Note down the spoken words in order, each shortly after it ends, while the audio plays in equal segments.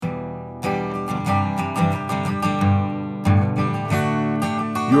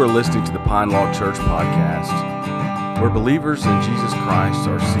You are listening to the Pine Log Church podcast, where believers in Jesus Christ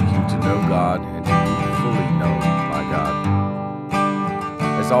are seeking to know God and to be fully known by God.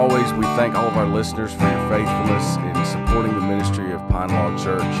 As always, we thank all of our listeners for your faithfulness in supporting the ministry of Pine Log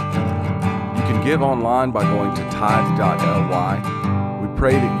Church. You can give online by going to tithe.ly. We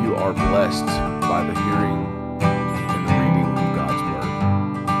pray that you are blessed by the hearing and the reading of God's Word.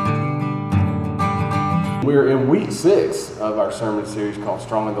 We're in week 6 of our sermon series called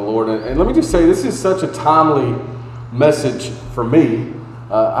Strong in the Lord. And let me just say, this is such a timely message for me.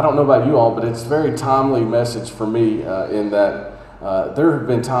 I don't know about you all, but it's a very timely message for me in that there have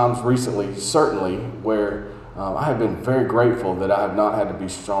been times recently, certainly, where I have been very grateful that I have not had to be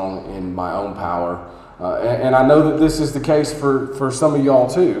strong in my own power. And I know that this is the case for some of y'all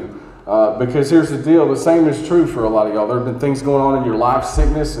too. Because here's the deal, the same is true for a lot of y'all. There have been things going on in your life,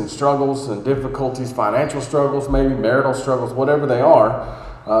 sickness and struggles and difficulties, financial struggles, maybe marital struggles, whatever they are,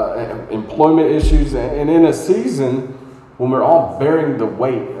 employment issues, and in a season when we're all bearing the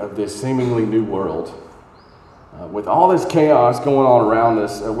weight of this seemingly new world. With all this chaos going on around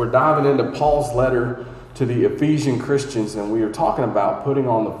us, we're diving into Paul's letter to the Ephesian Christians, and we are talking about putting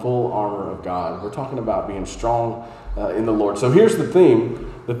on the full armor of God. We're talking about being strong in the Lord. So here's the theme.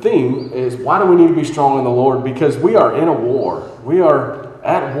 The theme is, why do we need to be strong in the Lord? Because we are in a war. We are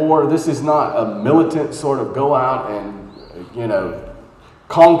at war. This is not a militant sort of go out and,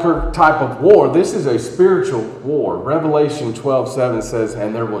 conquer type of war. This is a spiritual war. Revelation 12:7 says,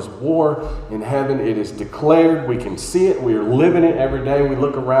 and there was war in heaven. It is declared. We can see it. We are living it every day. We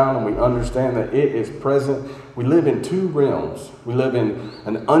look around and we understand that it is present. We live in two realms. We live in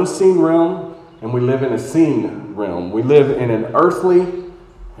an unseen realm and we live in a seen realm. We live in an earthly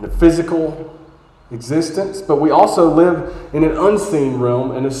and a physical existence, but we also live in an unseen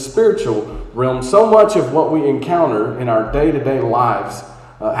realm and a spiritual realm. So much of what we encounter in our day-to-day lives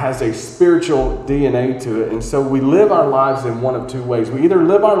has a spiritual DNA to it. And so we live our lives in one of two ways. We either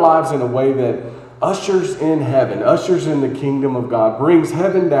live our lives in a way that ushers in heaven, ushers in the kingdom of God, brings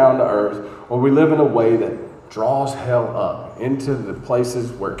heaven down to earth, or we live in a way that draws hell up into the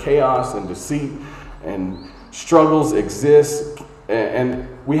places where chaos and deceit and struggles exist. And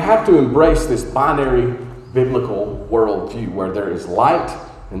we have to embrace this binary biblical worldview where there is light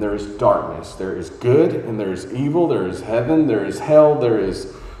and there is darkness. There is good and there is evil. There is heaven. There is hell. There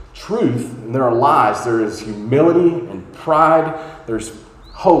is truth and there are lies. There is humility and pride. There's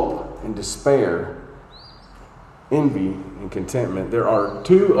hope and despair, envy and contentment. There are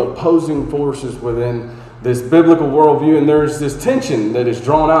two opposing forces within this biblical worldview, and there's this tension that is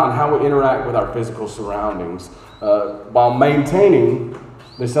drawn out in how we interact with our physical surroundings while maintaining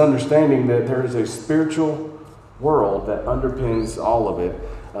this understanding that there is a spiritual world that underpins all of it.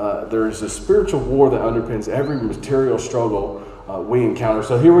 There is a spiritual war that underpins every material struggle we encounter.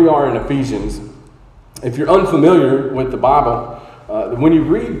 So here we are in Ephesians. If you're unfamiliar with the Bible, when you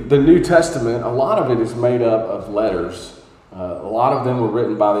read the New Testament, a lot of it is made up of letters. A lot of them were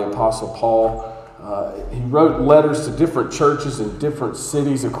written by the Apostle Paul. He wrote letters to different churches in different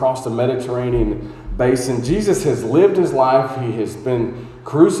cities across the Mediterranean basin. Jesus has lived his life. He has been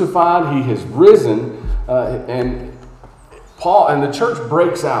crucified. He has risen. And Paul and the church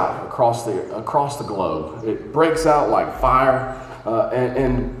breaks out across the globe. It breaks out like fire.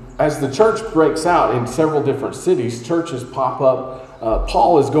 And as the church breaks out in several different cities, churches pop up.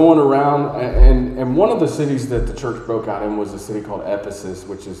 Paul is going around, and one of the cities that the church broke out in was a city called Ephesus,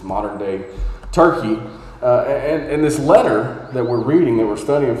 which is modern day Turkey. And this letter that we're reading, that we're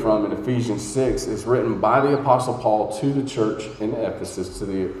studying from in Ephesians 6, is written by the Apostle Paul to the church in Ephesus, to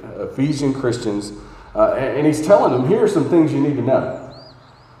the Ephesian Christians. And he's telling them, here are some things you need to know.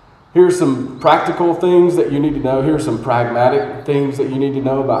 Here are some practical things that you need to know. Here are some pragmatic things that you need to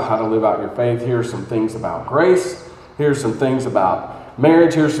know about how to live out your faith. Here are some things about grace. Here are some things about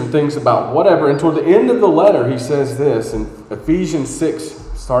marriage. Here are some things about whatever. And toward the end of the letter, he says this in Ephesians 6,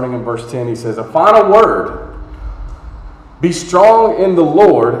 starting in verse 10, he says, a final word, be strong in the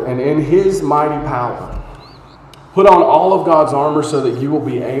Lord and in his mighty power. Put on all of God's armor so that you will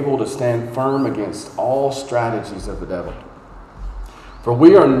be able to stand firm against all strategies of the devil. For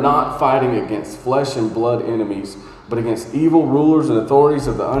we are not fighting against flesh and blood enemies, but against evil rulers and authorities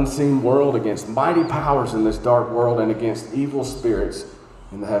of the unseen world, against mighty powers in this dark world, and against evil spirits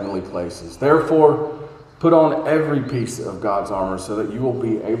in the heavenly places. Therefore, put on every piece of God's armor so that you will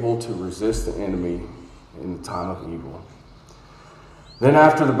be able to resist the enemy in the time of evil. Then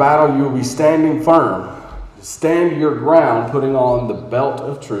after the battle, you will be standing firm. Stand your ground, putting on the belt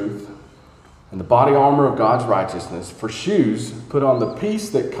of truth and the body armor of God's righteousness. For shoes, put on the peace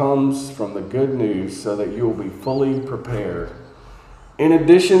that comes from the good news so that you will be fully prepared In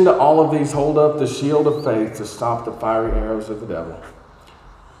addition to all of these, hold up the shield of faith to stop the fiery arrows of the devil.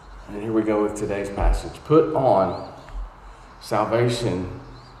 And here we go with today's passage. Put on salvation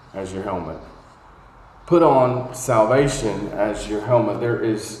as your helmet. Put on salvation as your helmet. There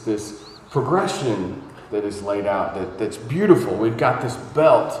is this progression that is laid out that's beautiful. We've got this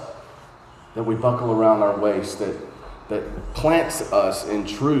belt that we buckle around our waist that plants us in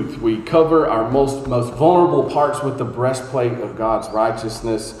truth. We cover our most vulnerable parts with the breastplate of God's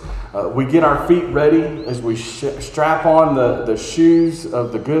righteousness. We get our feet ready as we strap on the shoes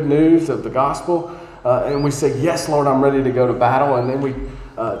of the good news of the gospel. And we say, yes, Lord, I'm ready to go to battle. And then we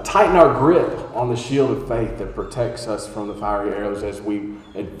tighten our grip on the shield of faith that protects us from the fiery arrows as we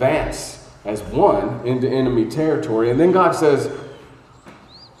advance as one into enemy territory. And then God says,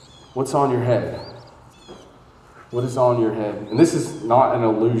 what's on your head? What is on your head? And this is not an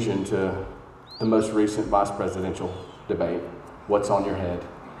allusion to the most recent vice presidential debate. What's on your head?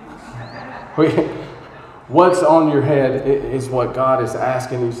 What's on your head is what God is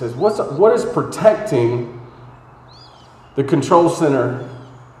asking. He says, what is protecting the control center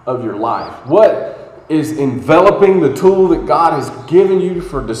of your life? What is enveloping the tool that God has given you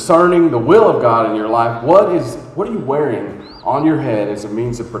for discerning the will of God in your life? What are you wearing on your head as a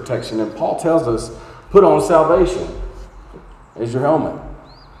means of protection? And Paul tells us, put on salvation as your helmet.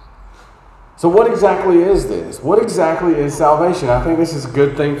 So what exactly is this? What exactly is salvation? I think this is a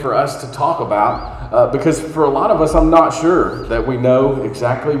good thing for us to talk about because for a lot of us, I'm not sure that we know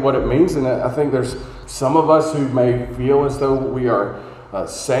exactly what it means. And I think there's some of us who may feel as though we are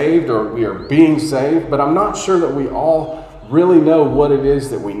saved or we are being saved, but I'm not sure that we all really know what it is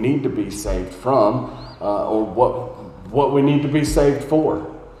that we need to be saved from or what we need to be saved for.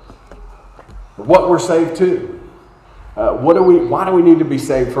 What we're saved to. Why do we need to be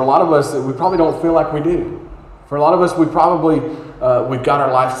saved? For a lot of us, we probably don't feel like we do. For a lot of us, we've got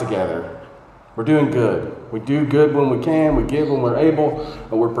our lives together. We're doing good. We do good when we can. We give when we're able.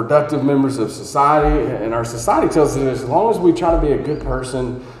 We're productive members of society. And our society tells us that as long as we try to be a good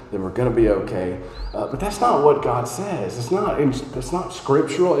person, then we're going to be okay. But that's not what God says. It's not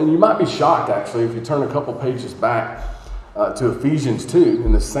scriptural. And you might be shocked, actually, if you turn a couple pages back to Ephesians 2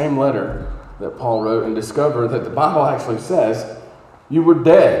 in the same letter that Paul wrote and discover that the Bible actually says you were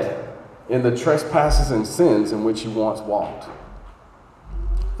dead in the trespasses and sins in which you once walked,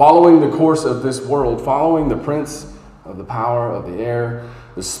 following the course of this world, following the prince of the power of the air,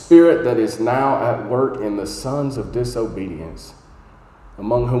 the spirit that is now at work in the sons of disobedience,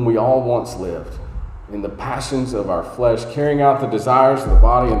 among whom we all once lived, in the passions of our flesh, carrying out the desires of the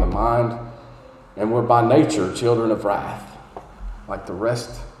body and the mind, and were by nature children of wrath, like the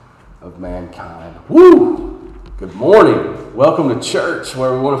rest of mankind. Woo! Good morning. Welcome to church,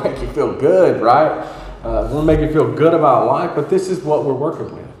 where we want to make you feel good, right? We want to make you feel good about life, but this is what we're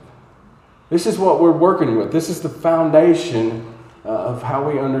working with. This is what we're working with. This is the foundation of how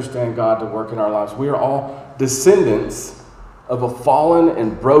we understand God to work in our lives. We are all descendants of a fallen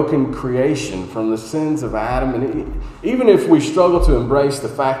and broken creation from the sins of Adam. And even if we struggle to embrace the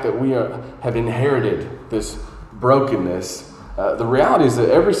fact that we have inherited this brokenness, the reality is that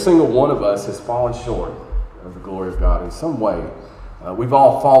every single one of us has fallen short of the glory of God in some way. We've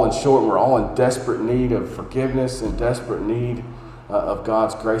all fallen short. We're all in desperate need of forgiveness and desperate need of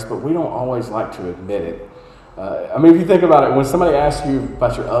God's grace, but we don't always like to admit it. If you think about it, when somebody asks you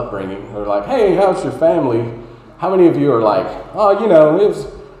about your upbringing, they're like, hey, how's your family? How many of you are like, oh,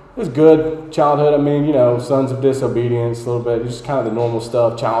 it was good childhood. Sons of disobedience, a little bit, just kind of the normal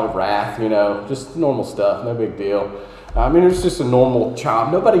stuff, child of wrath, just normal stuff, no big deal. It's just a normal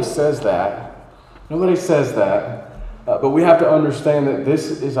child. Nobody says that. But we have to understand that this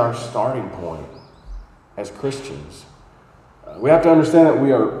is our starting point as Christians. We have to understand that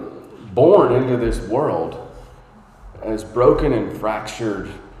we are born into this world as broken and fractured,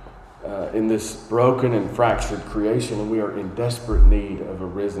 in this broken and fractured creation, and we are in desperate need of a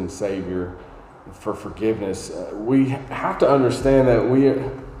risen Savior for forgiveness. We have to understand that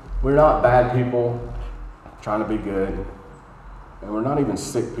we're not bad people trying to be good, and we're not even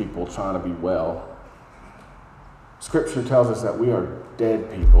sick people trying to be well. Scripture tells us that we are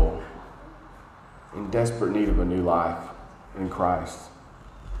dead people in desperate need of a new life in Christ.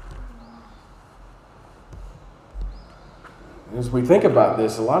 As we think about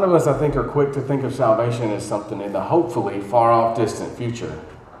this, a lot of us, I think, are quick to think of salvation as something in the hopefully far-off distant future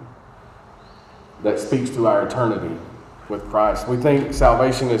that speaks to our eternity with Christ. We think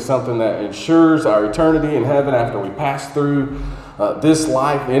salvation is something that ensures our eternity in heaven after we pass through this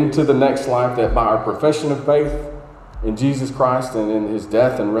life into the next life, that by our profession of faith in Jesus Christ and in his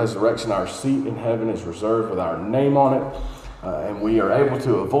death and resurrection, our seat in heaven is reserved with our name on it. and we are able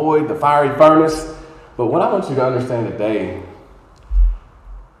to avoid the fiery furnace. But what I want you to understand today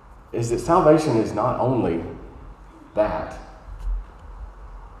is that salvation is not only that.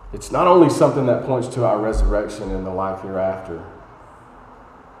 It's not only something that points to our resurrection and the life hereafter.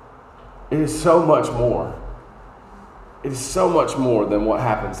 It is so much more. It is so much more than what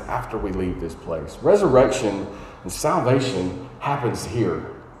happens after we leave this place. Resurrection and salvation happens here.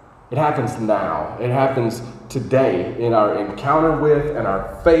 It happens now. It happens today in our encounter with and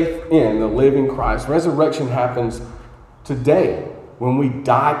our faith in the living Christ. Resurrection happens today when we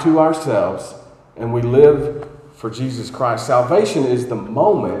die to ourselves and we live for Jesus Christ. Salvation is the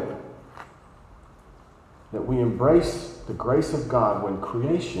moment that we embrace the grace of God when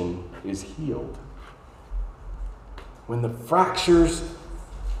creation is healed. When the fractures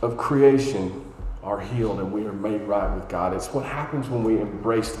of creation are healed and we are made right with God. It's what happens when we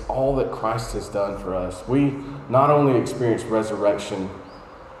embrace all that Christ has done for us. We not only experience resurrection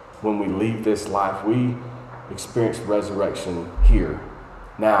when we leave this life, we experience resurrection here,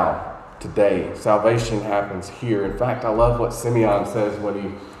 now, today. Salvation happens here. In fact, I love what Simeon says when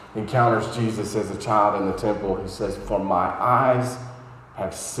he encounters Jesus as a child in the temple. He says, "For my eyes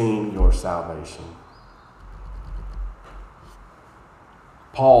have seen your salvation."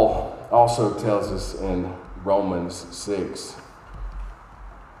 Paul also tells us in Romans 6,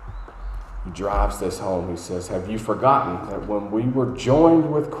 he drives this home. He says, "Have you forgotten that when we were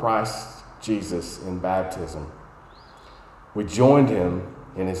joined with Christ Jesus in baptism, we joined him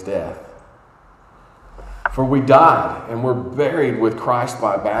in his death? For we died and were buried with Christ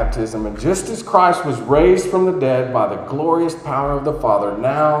by baptism, and just as Christ was raised from the dead by the glorious power of the Father,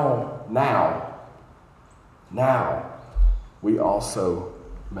 now, we also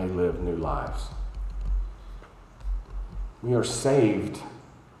may live new lives." We are saved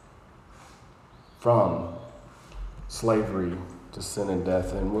from slavery to sin and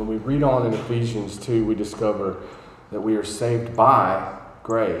death. And when we read on in Ephesians 2, we discover that we are saved by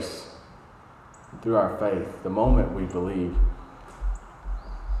grace through our faith, the moment we believe.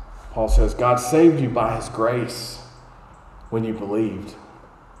 Paul says, God saved you by his grace when you believed.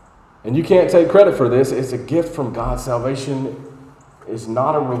 And you can't take credit for this. It's a gift from God. Salvation is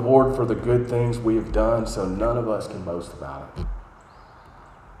not a reward for the good things we have done, so none of us can boast about it.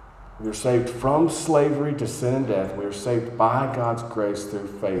 We are saved from slavery to sin and death. We are saved by God's grace through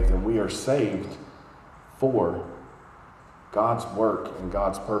faith, and we are saved for God's work and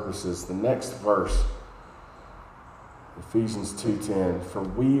God's purposes. The next verse, Ephesians 2:10, "For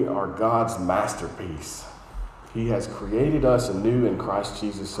we are God's masterpiece. He has created us anew in Christ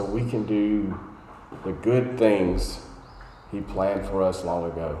Jesus so we can do the good things he planned for us long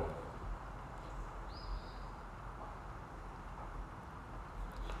ago."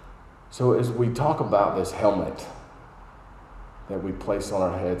 So as we talk about this helmet that we place on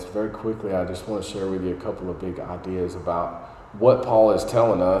our heads, very quickly I just want to share with you a couple of big ideas about what Paul is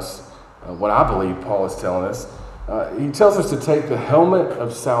telling us, what I believe Paul is telling us. He tells us to take the helmet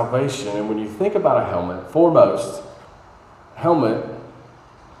of salvation, and when you think about a helmet, foremost, a helmet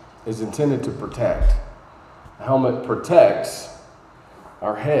is intended to protect. A helmet protects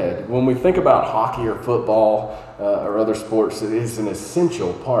our head. When we think about hockey or football or other sports, it is an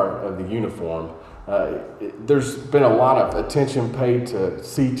essential part of the uniform. There's been a lot of attention paid to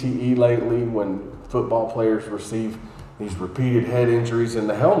CTE lately when football players receive these repeated head injuries, and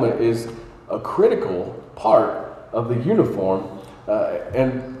the helmet is a critical part of the uniform.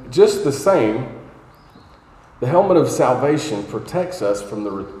 And just the same, the helmet of salvation protects us from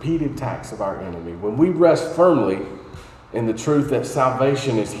the repeated attacks of our enemy. When we rest firmly in the truth that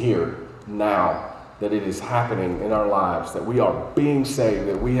salvation is here now, that it is happening in our lives, that we are being saved,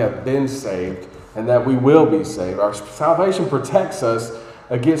 that we have been saved, and that we will be saved. Our salvation protects us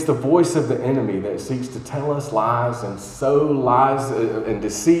against the voice of the enemy that seeks to tell us lies and sow lies and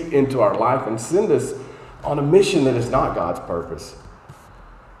deceit into our life and send us on a mission that is not God's purpose.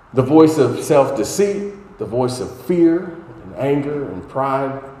 The voice of self-deceit, the voice of fear and anger and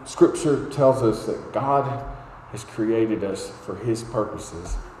pride. Scripture tells us that God has created us for his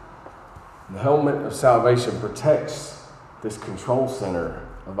purposes. The helmet of salvation protects this control center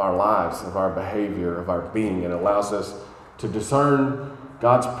of our lives, of our behavior, of our being. It allows us to discern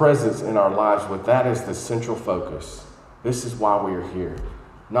God's presence in our lives with that as the central focus. This is why we are here.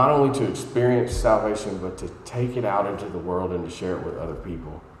 Not only to experience salvation, but to take it out into the world and to share it with other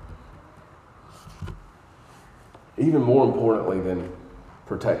people. Even more importantly than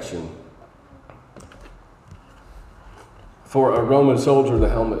protection, for a Roman soldier, the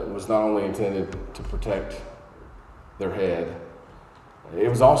helmet was not only intended to protect their head, it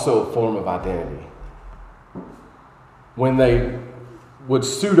was also a form of identity. when they would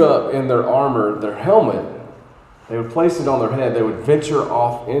suit up in their armor, their helmet, they would place it on their head, they would venture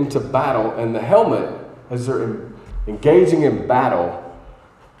off into battle, and the helmet, as they're engaging in battle,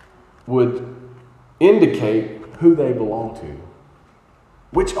 would indicate who they belong to,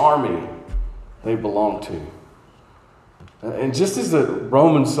 which army they belong to. And just as the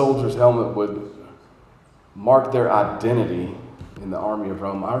Roman soldier's helmet would mark their identity in the army of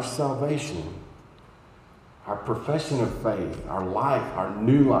Rome, our salvation, our profession of faith, our life, our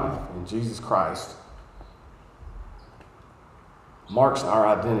new life in Jesus Christ marks our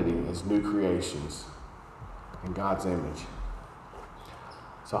identity as new creations in God's image.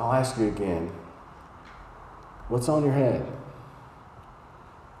 So I'll ask you again, what's on your head?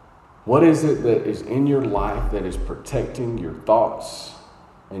 What is it that is in your life that is protecting your thoughts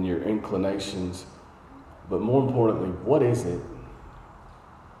and your inclinations? But more importantly, what is it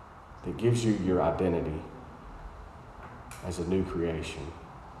that gives you your identity as a new creation?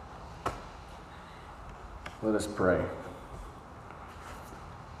 Let us pray.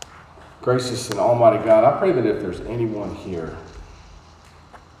 Gracious and almighty God, I pray that if there's anyone here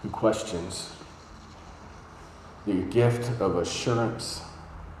who questions the gift of assurance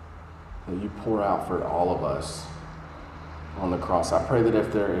that you pour out for all of us on the cross, I pray that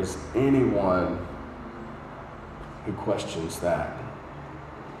if there is anyone who questions that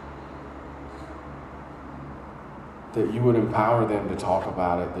you would empower them to talk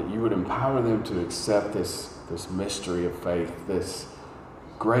about it, that you would empower them to accept this mystery of faith, this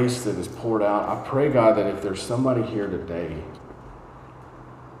grace that is poured out. I pray, God, that if there's somebody here today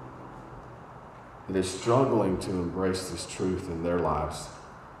that is struggling to embrace this truth in their lives,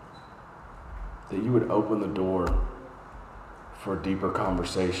 that you would open the door for a deeper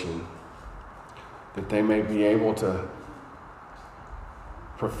conversation, that they may be able to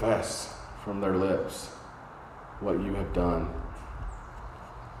profess from their lips what you have done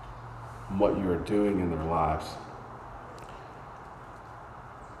and what you are doing in their lives.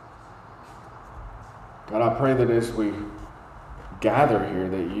 God, I pray that as we gather here,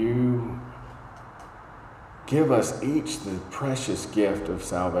 that you give us each the precious gift of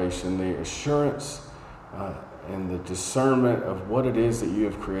salvation, the assurance and the discernment of what it is that you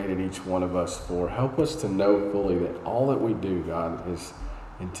have created each one of us for. Help us to know fully that all that we do, God, is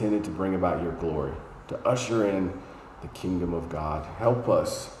intended to bring about your glory, to usher in the kingdom of God. Help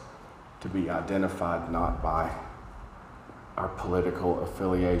us to be identified not by our political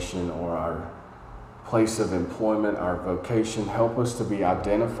affiliation or our place of employment, our vocation. Help us to be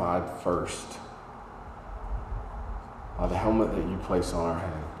identified first by the helmet that you place on our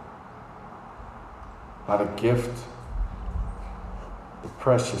head, by the gift, the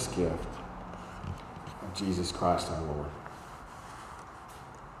precious gift of Jesus Christ our Lord.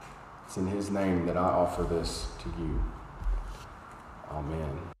 It's in his name that I offer this to you. Amen.